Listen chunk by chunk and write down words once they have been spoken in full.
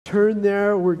turn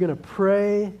there. We're going to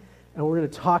pray, and we're going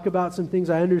to talk about some things.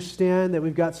 I understand that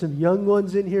we've got some young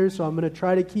ones in here, so I'm going to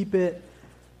try to keep it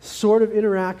sort of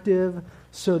interactive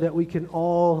so that we can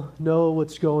all know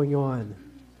what's going on.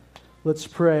 Let's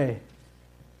pray.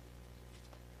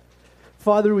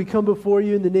 Father, we come before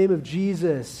you in the name of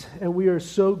Jesus, and we are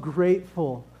so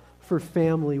grateful for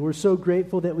family. We're so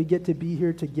grateful that we get to be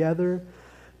here together.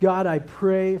 God, I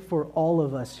pray for all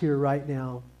of us here right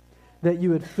now, that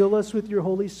you would fill us with your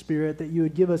Holy Spirit, that you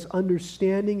would give us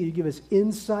understanding, you give us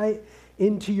insight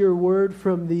into your word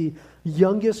from the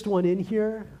youngest one in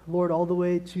here, Lord, all the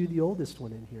way to the oldest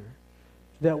one in here,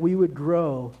 that we would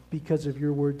grow because of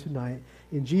your word tonight.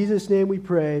 In Jesus' name we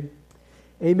pray,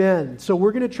 amen. So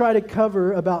we're going to try to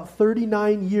cover about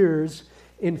 39 years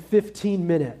in 15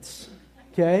 minutes,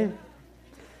 okay?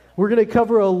 We're going to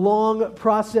cover a long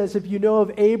process. If you know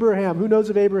of Abraham, who knows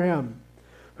of Abraham?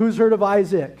 Who's heard of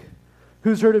Isaac?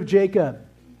 Who's heard of Jacob?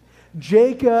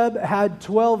 Jacob had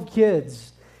 12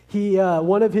 kids.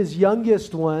 One of his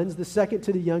youngest ones, the second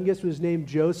to the youngest, was named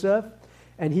Joseph,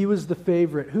 and he was the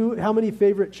favorite. How many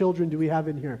favorite children do we have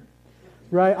in here?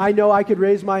 Right? I know I could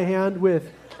raise my hand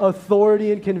with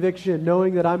authority and conviction,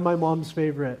 knowing that I'm my mom's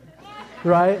favorite.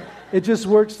 Right? It just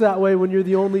works that way when you're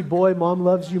the only boy. Mom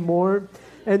loves you more.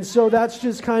 And so that's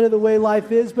just kind of the way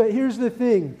life is. But here's the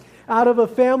thing. Out of a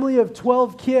family of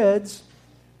 12 kids,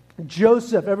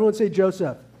 Joseph, everyone say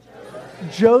Joseph.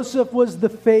 Joseph was the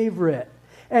favorite.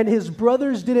 And his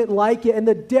brothers didn't like it. And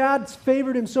the dad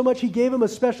favored him so much, he gave him a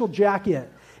special jacket.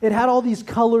 It had all these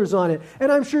colors on it.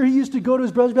 And I'm sure he used to go to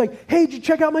his brothers and be like, hey, did you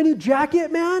check out my new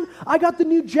jacket, man? I got the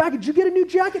new jacket. Did you get a new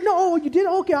jacket? No, oh, you did?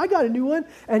 Okay, I got a new one.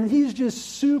 And he's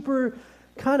just super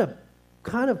kind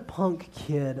of punk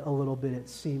kid a little bit, it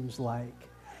seems like.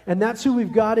 And that's who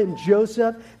we've got in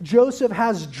Joseph. Joseph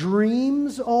has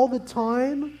dreams all the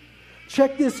time.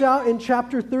 Check this out in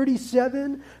chapter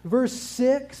 37, verse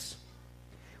 6.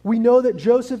 We know that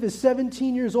Joseph is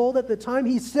 17 years old at the time.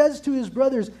 He says to his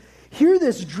brothers, hear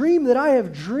this dream that I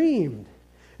have dreamed.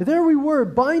 There we were,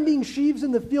 binding sheaves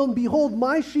in the field, and behold,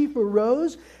 my sheaf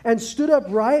arose and stood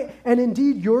upright, and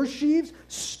indeed your sheaves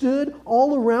stood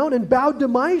all around and bowed to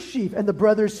my sheaf. And the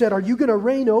brothers said, are you going to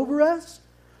reign over us?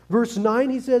 Verse 9,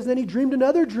 he says, then he dreamed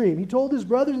another dream. He told his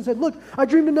brothers and said, look, I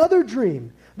dreamed another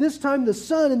dream. This time the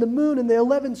sun and the moon and the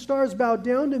 11 stars bowed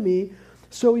down to me.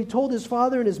 So he told his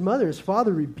father and his mother. His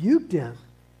father rebuked him.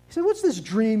 He said, what's this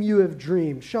dream you have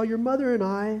dreamed? Shall your mother and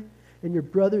I and your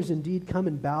brothers indeed come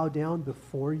and bow down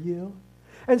before you?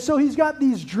 And so he's got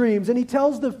these dreams, and he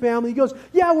tells the family, he goes,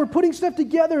 yeah, we're putting stuff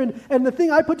together, and the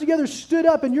thing I put together stood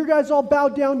up, and your guys all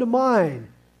bowed down to mine.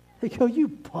 They go, you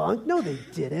punk. No, they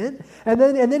didn't. And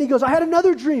then he goes, I had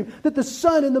another dream that the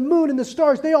sun and the moon and the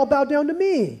stars, they all bowed down to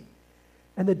me.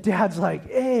 And the dad's like,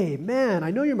 hey, man,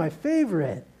 I know you're my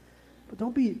favorite. But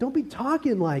don't be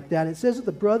talking like that. It says that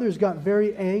the brothers got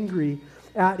very angry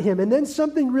at him. And then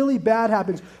something really bad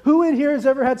happens. Who in here has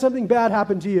ever had something bad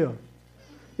happen to you?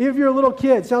 If you're a little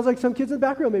kid, sounds like some kids in the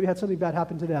back row maybe had something bad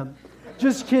happen to them.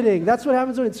 Just kidding. That's what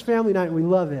happens when it's family night and we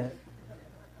love it.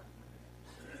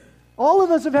 All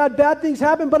of us have had bad things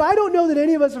happen, but I don't know that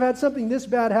any of us have had something this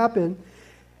bad happen.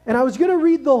 And I was going to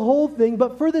read the whole thing,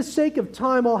 but for the sake of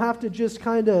time, I'll have to just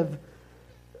kind of,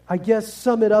 I guess,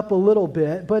 sum it up a little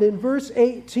bit. But in verse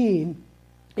 18,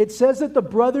 it says that the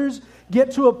brothers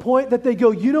get to a point that they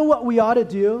go, you know what we ought to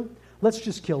do? Let's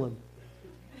just kill him.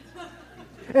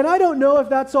 And I don't know if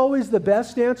that's always the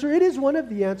best answer. It is one of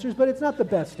the answers, but it's not the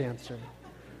best answer,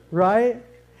 right?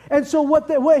 And so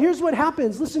here's what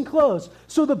happens. Listen close.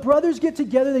 So the brothers get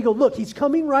together. They go, look, he's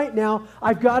coming right now.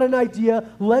 I've got an idea.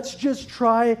 Let's just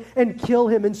try and kill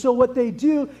him. And so what they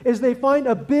do is they find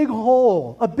a big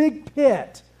hole, a big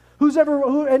pit.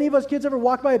 Any of us kids ever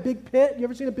walked by a big pit? You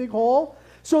ever seen a big hole?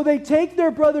 So they take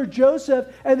their brother Joseph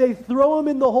and they throw him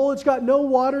in the hole. It's got no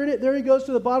water in it. There he goes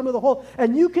to the bottom of the hole.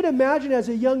 And you can imagine as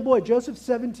a young boy, Joseph's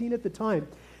 17 at the time,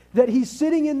 that he's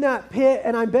sitting in that pit,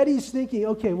 and I bet he's thinking,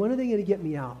 okay, when are they going to get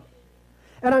me out?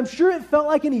 And I'm sure it felt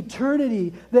like an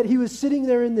eternity that he was sitting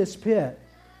there in this pit.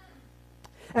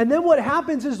 And then what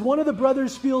happens is one of the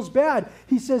brothers feels bad.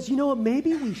 He says, you know what,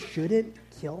 maybe we shouldn't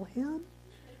kill him?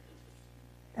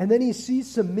 And then he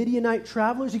sees some Midianite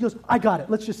travelers. He goes, I got it.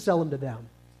 Let's just sell him to them.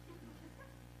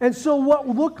 And so what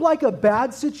looked like a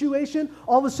bad situation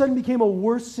all of a sudden became a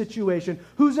worse situation.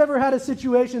 Who's ever had a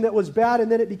situation that was bad and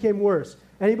then it became worse?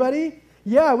 Anybody?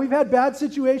 Yeah, we've had bad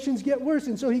situations get worse.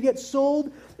 And so he gets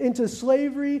sold into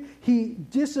slavery. He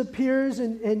disappears.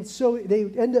 And so they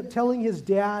end up telling his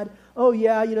dad, oh,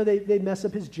 yeah, they mess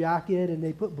up his jacket and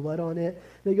they put blood on it.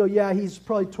 They go, yeah, he's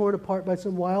probably torn apart by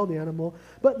some wild animal.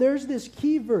 But there's this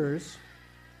key verse.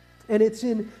 And it's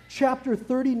in chapter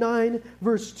 39,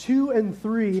 verse 2 and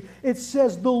 3. It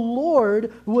says, "The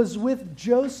Lord was with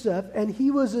Joseph, and he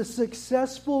was a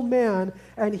successful man,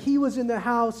 and he was in the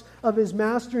house of his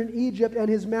master in Egypt. And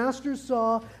his master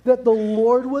saw that the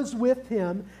Lord was with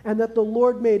him, and that the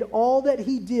Lord made all that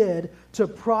he did to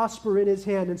prosper in his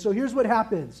hand." And so here's what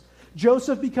happens.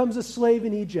 Joseph becomes a slave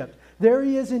in Egypt. There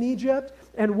he is in Egypt,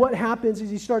 and what happens is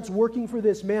he starts working for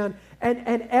this man,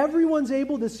 and everyone's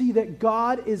able to see that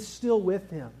God is still with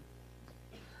him.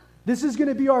 This is going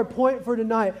to be our point for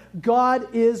tonight. God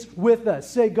is with us.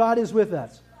 Say, God is with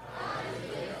us.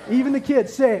 Even the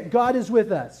kids, say it. God is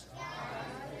with us.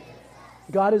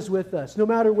 God is with us, no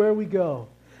matter where we go.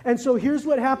 And so here's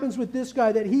what happens with this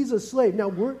guy, that he's a slave.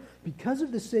 Now, because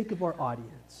of the sake of our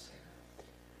audience,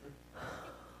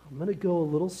 I'm going to go a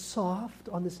little soft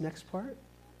on this next part.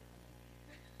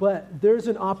 But there's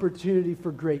an opportunity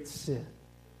for great sin.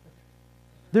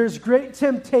 There's great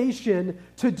temptation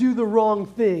to do the wrong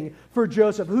thing for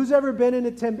Joseph. Who's ever been in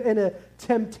a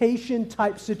temptation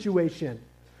type situation?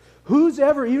 Who's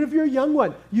ever, even if you're a young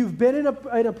one, you've been in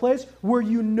a place where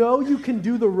you know you can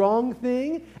do the wrong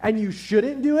thing and you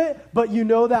shouldn't do it, but you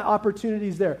know that opportunity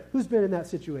is there. Who's been in that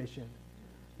situation?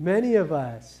 Many of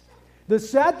us. The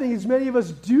sad thing is many of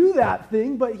us do that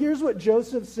thing, but here's what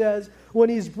Joseph says when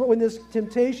this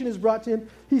temptation is brought to him.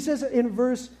 He says in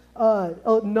verse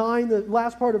 9, the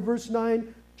last part of verse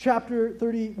 9, chapter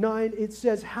 39, it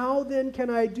says, "How then can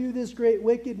I do this great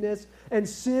wickedness and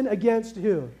sin against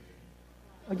who?"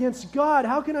 Against God.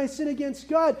 How can I sin against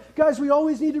God? Guys, we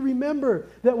always need to remember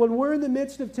that when we're in the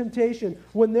midst of temptation,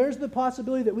 when there's the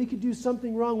possibility that we could do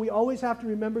something wrong, we always have to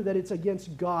remember that it's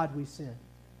against God we sin.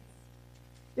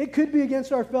 It could be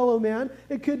against our fellow man.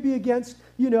 It could be against,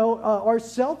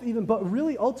 ourselves even. But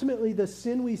really, ultimately, the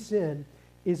sin we sin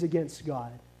is against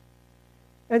God.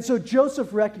 And so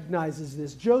Joseph recognizes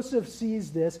this. Joseph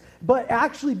sees this. But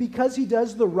actually, because he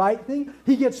does the right thing,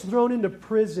 he gets thrown into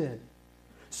prison.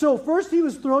 So first he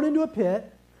was thrown into a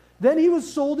pit. Then he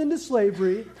was sold into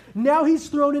slavery. Now he's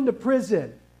thrown into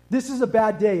prison. This is a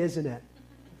bad day, isn't it?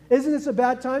 Isn't this a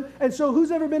bad time? And so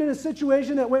who's ever been in a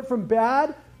situation that went from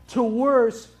bad to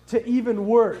worse to even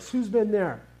worse? Who's been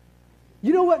there?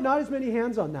 You know what? Not as many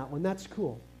hands on that one. That's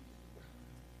cool.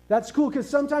 That's cool because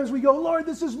sometimes we go, "Lord,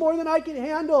 this is more than I can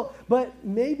handle." But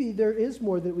maybe there is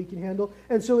more that we can handle.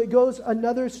 And so it goes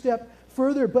another step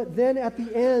further. But then at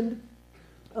the end,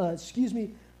 of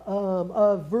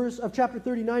chapter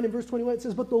 39 and verse 21, it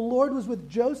says, "But the Lord was with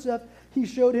Joseph. He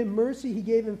showed him mercy. He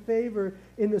gave him favor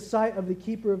in the sight of the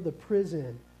keeper of the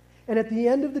prison." And at the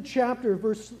end of the chapter,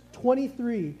 verse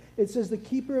 23, it says, "The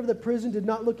keeper of the prison did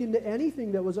not look into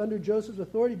anything that was under Joseph's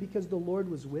authority because the Lord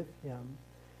was with him.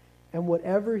 And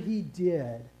whatever he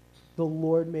did, the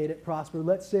Lord made it prosper."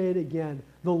 Let's say it again.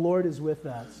 The Lord is with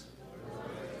us.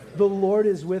 The Lord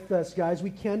is with us, guys.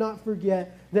 We cannot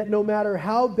forget that no matter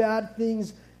how bad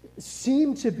things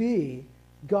seem to be,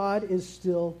 God is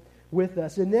still with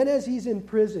us. And then as he's in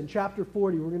prison, chapter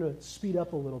 40, we're going to speed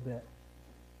up a little bit.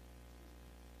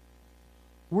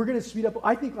 We're going to speed up.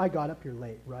 I think I got up here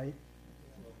late, right?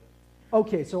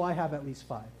 Okay, so I have at least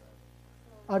 5.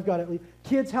 I've got at least.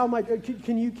 Kids,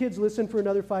 can you kids listen for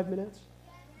another 5 minutes?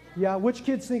 Yeah, which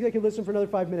kids think they can listen for another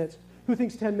 5 minutes? Who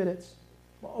thinks 10 minutes?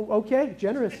 Okay,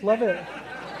 generous. Love it.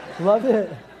 Love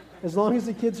it. As long as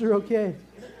the kids are okay.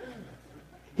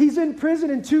 He's in prison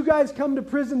and 2 guys come to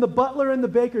prison, the butler and the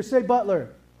baker. Say butler.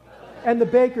 And the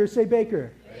baker. Say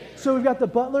baker. So we've got the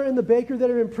butler and the baker that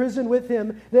are in prison with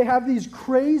him. They have these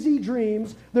crazy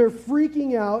dreams. They're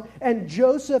freaking out. And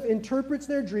Joseph interprets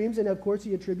their dreams. And of course,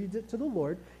 he attributes it to the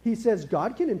Lord. He says,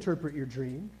 God can interpret your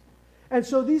dream. And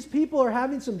so these people are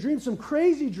having some dreams, some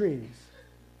crazy dreams.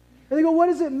 And they go, what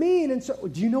does it mean? And so,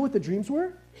 do you know what the dreams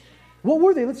were? What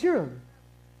were they? Let's hear them.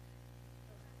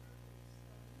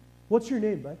 What's your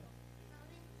name, bud?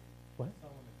 What?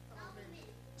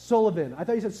 Sullivan. I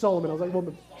thought you said Solomon. I was like,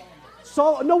 well,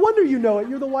 no wonder you know it.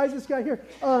 You're the wisest guy here.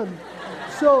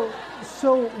 So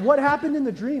what happened in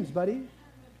the dreams, buddy?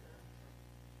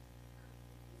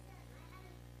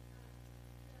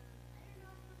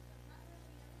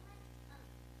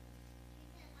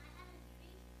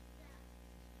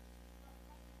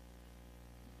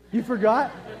 You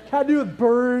forgot? Had to do with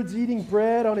birds eating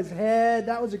bread on his head.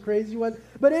 That was a crazy one.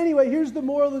 But anyway, here's the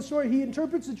moral of the story. He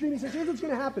interprets the dream. He says, here's what's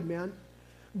going to happen, man.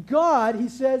 God, he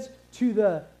says to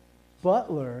the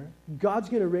butler, God's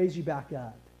going to raise you back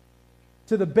up.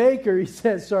 To the baker, he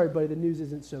says, sorry, buddy, the news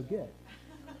isn't so good.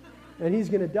 And he's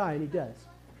going to die, and he does.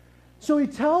 So he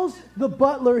tells the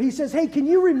butler, he says, hey, can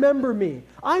you remember me?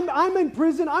 I'm in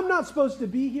prison. I'm not supposed to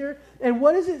be here. And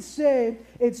what does it say?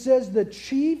 It says the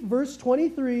chief, verse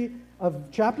 23, of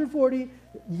chapter 40,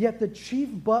 yet the chief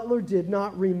butler did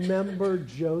not remember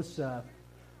Joseph,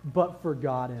 but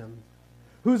forgot him.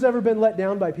 Who's ever been let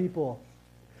down by people?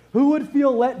 Who would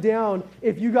feel let down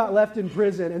if you got left in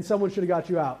prison and someone should have got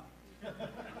you out?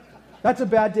 That's a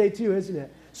bad day too, isn't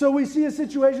it? So we see a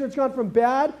situation that's gone from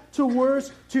bad to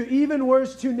worse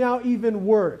to now even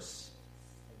worse.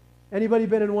 Anybody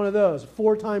been in one of those?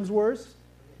 4 times worse?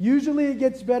 Usually it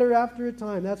gets better after a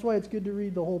time. That's why it's good to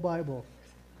read the whole Bible.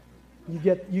 You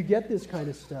get this kind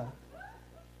of stuff.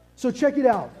 So check it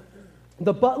out.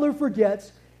 The butler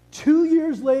forgets. 2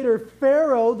 years later,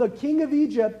 Pharaoh, the king of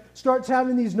Egypt, starts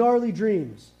having these gnarly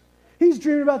dreams. He's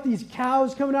dreaming about these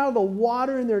cows coming out of the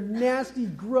water, and they're nasty,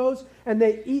 gross, and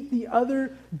they eat the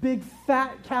other big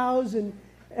fat cows, and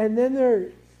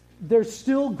then they're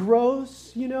still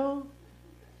gross, you know?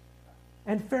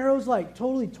 And Pharaoh's like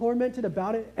totally tormented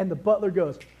about it, and the butler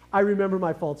goes, I remember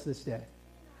my faults this day.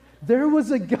 There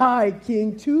was a guy,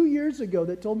 king, 2 years ago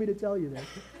that told me to tell you that.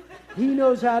 He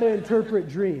knows how to interpret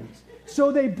dreams.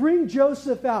 So they bring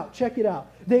Joseph out. Check it out.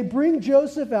 They bring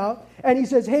Joseph out, and he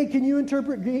says, hey, can you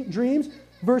interpret dreams?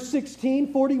 Verse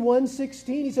 16, 41:16.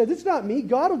 He said, it's not me.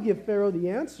 God will give Pharaoh the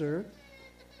answer.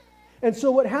 And so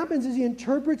what happens is he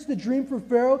interprets the dream for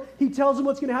Pharaoh. He tells him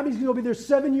what's going to happen. He's going to be there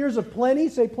 7 years of plenty.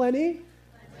 Say plenty.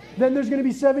 Then there's going to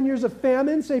be 7 years of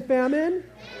famine. Say famine.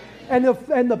 And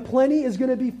the plenty is going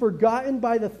to be forgotten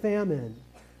by the famine.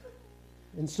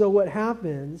 And so what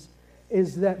happens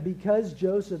is that because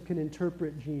Joseph can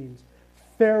interpret dreams,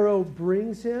 Pharaoh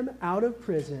brings him out of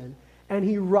prison and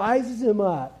he rises him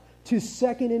up to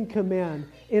second in command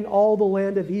in all the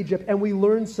land of Egypt. And we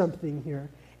learn something here.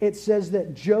 It says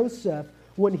that Joseph,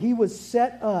 when he was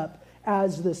set up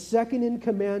as the second in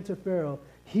command to Pharaoh,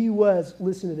 he was,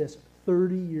 listen to this,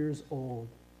 30 years old.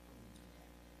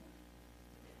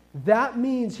 That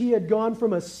means he had gone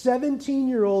from a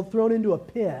 17-year-old thrown into a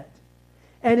pit,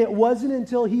 and it wasn't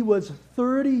until he was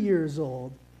 30 years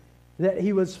old that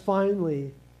he was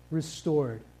finally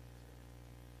restored.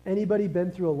 Anybody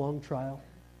been through a long trial?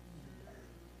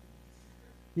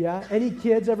 Yeah? Any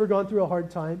kids ever gone through a hard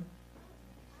time?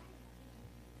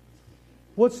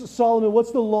 Solomon,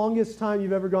 what's the longest time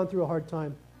you've ever gone through a hard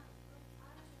time?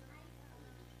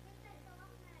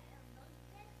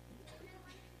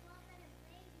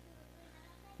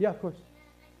 Yeah, of course.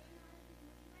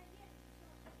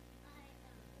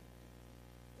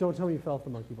 Don't tell me you fell off the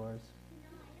monkey bars.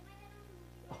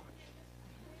 Oh.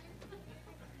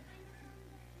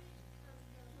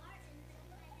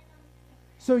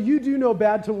 So you do know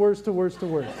bad to worse to worse to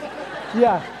worse.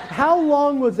 Yeah. How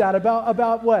long was that?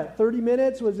 About what? 30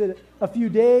 minutes? Was it a few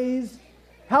days?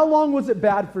 How long was it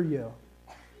bad for you?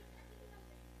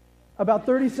 About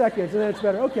 30 seconds, and then it's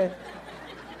better. Okay.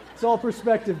 It's all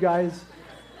perspective, guys.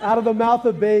 Out of the mouth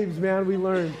of babes, man, we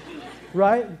learn.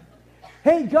 Right?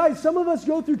 Hey, guys, some of us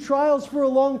go through trials for a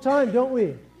long time, don't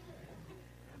we?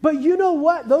 But you know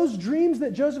what? Those dreams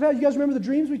that Joseph had, you guys remember the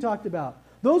dreams we talked about?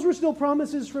 Those were still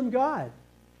promises from God.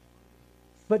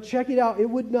 But check it out. It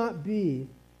would not be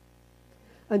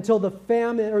until the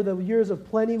famine or the years of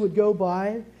plenty would go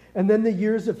by, and then the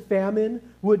years of famine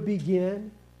would begin.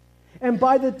 And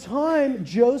by the time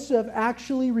Joseph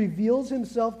actually reveals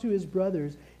himself to his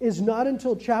brothers is not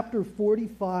until chapter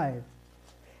 45.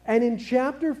 And in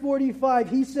chapter 45,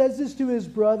 he says this to his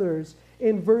brothers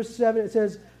in verse 7. It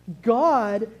says,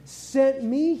 God sent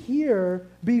me here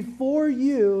before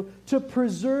you to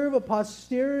preserve a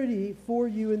posterity for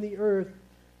you in the earth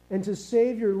and to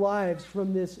save your lives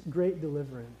from this great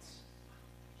deliverance.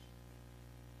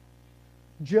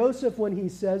 Joseph, when he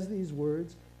says these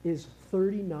words, is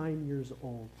 39 years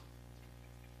old.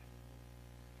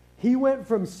 He went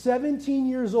from 17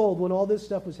 years old when all this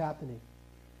stuff was happening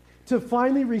to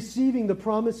finally receiving the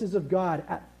promises of God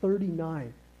at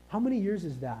 39. How many years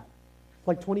is that?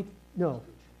 Like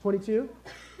 22?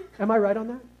 Am I right on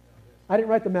that? I didn't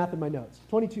write the math in my notes.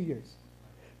 22 years.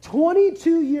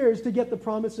 22 years to get the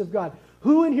promise of God.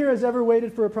 Who in here has ever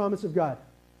waited for a promise of God?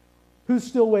 Who's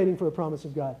still waiting for a promise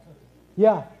of God?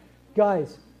 Yeah.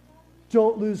 Guys,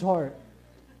 don't lose heart.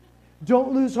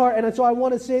 Don't lose heart. And so I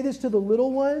want to say this to the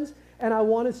little ones, and I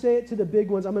want to say it to the big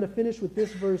ones. I'm going to finish with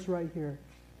this verse right here.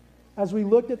 As we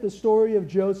looked at the story of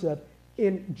Joseph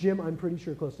in, Jim, I'm pretty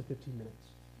sure close to 15 minutes.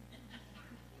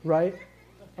 Right?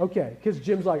 Okay, because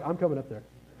Jim's like, I'm coming up there.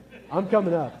 I'm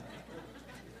coming up.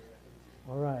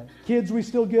 All right. Kids, we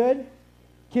still good?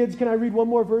 Kids, can I read one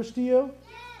more verse to you?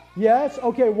 Yes?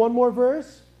 Okay, one more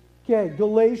verse. Okay,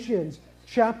 Galatians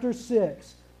chapter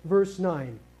 6, verse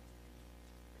 9.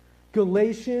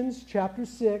 Galatians chapter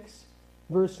 6,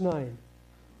 verse 9.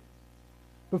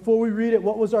 Before we read it,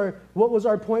 what was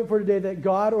our point for today? That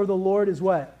God or the Lord is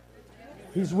what?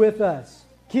 He's with us.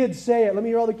 Kids, say it. Let me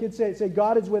hear all the kids say it. Say,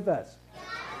 God is with us.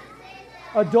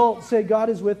 Adults, say, God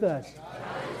is with us.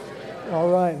 All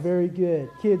right, very good.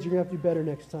 Kids, you're going to have to do better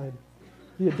next time.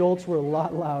 The adults were a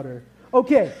lot louder.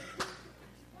 Okay,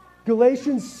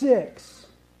 Galatians 6,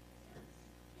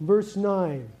 verse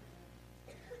 9.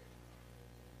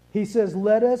 He says,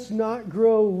 let us not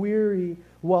grow weary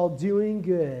while doing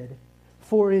good,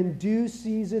 for in due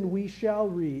season we shall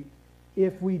reap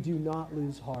if we do not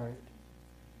lose heart.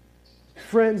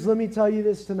 Friends, let me tell you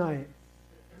this tonight.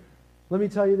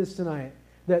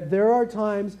 That there are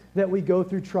times that we go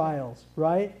through trials,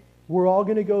 right? We're all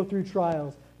going to go through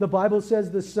trials. The Bible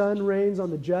says the sun rains on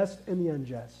the just and the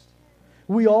unjust.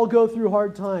 We all go through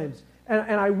hard times.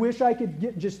 And I wish I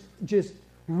could just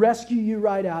rescue you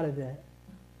right out of it.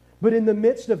 But in the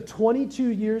midst of 22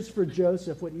 years for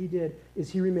Joseph, what he did is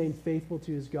he remained faithful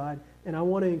to his God. And I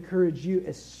want to encourage you,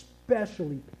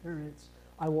 especially parents,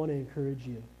 I want to encourage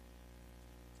you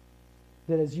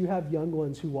that as you have young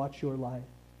ones who watch your life,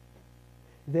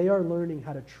 they are learning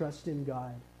how to trust in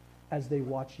God as they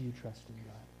watch you trust in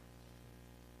God.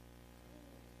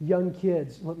 Young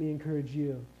kids, let me encourage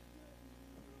you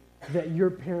that your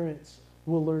parents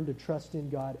will learn to trust in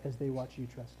God as they watch you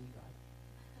trust in God.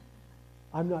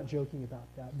 I'm not joking about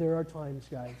that. There are times,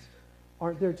 guys.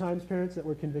 Aren't there times, parents, that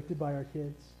we're convicted by our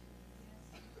kids?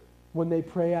 When they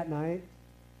pray at night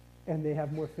and they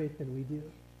have more faith than we do.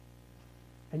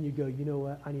 And you go, you know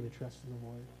what? I need to trust in the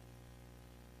Lord.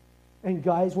 And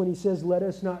guys, when he says, let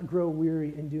us not grow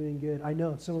weary in doing good, I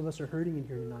know some of us are hurting in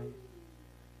here tonight.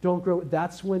 Don't grow.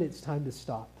 That's when it's time to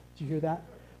stop. Do you hear that?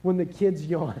 When the kids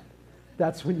yawn,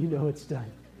 that's when you know it's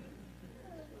done.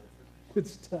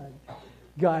 It's done.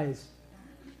 Guys,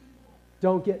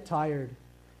 don't get tired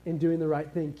in doing the right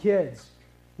thing. Kids,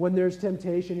 when there's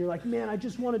temptation, you're like, man, I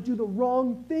just want to do the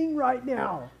wrong thing right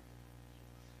now.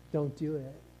 Don't do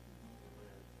it.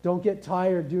 Don't get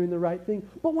tired doing the right thing.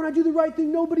 But when I do the right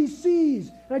thing, nobody sees.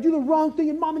 And I do the wrong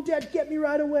thing, and mom and dad get me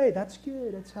right away. That's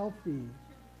good. That's healthy.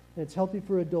 And it's healthy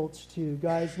for adults too.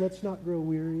 Guys, let's not grow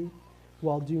weary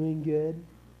while doing good,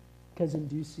 because in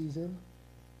due season,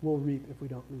 we'll reap if we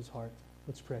don't lose heart.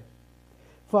 Let's pray.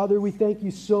 Father, we thank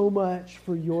you so much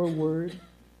for your word.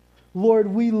 Lord,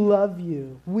 we love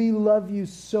you. We love you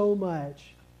so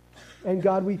much. And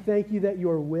God, we thank you that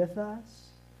you're with us.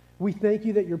 We thank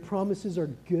you that your promises are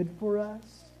good for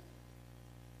us.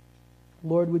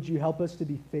 Lord, would you help us to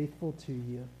be faithful to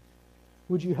you?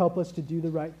 Would you help us to do the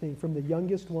right thing from the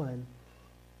youngest one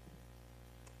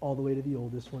all the way to the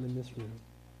oldest one in this room?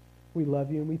 We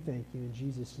love you and we thank you. In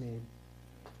Jesus' name,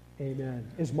 amen.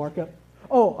 Is Mark up?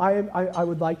 Oh, I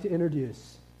would like to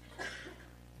introduce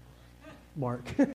Mark.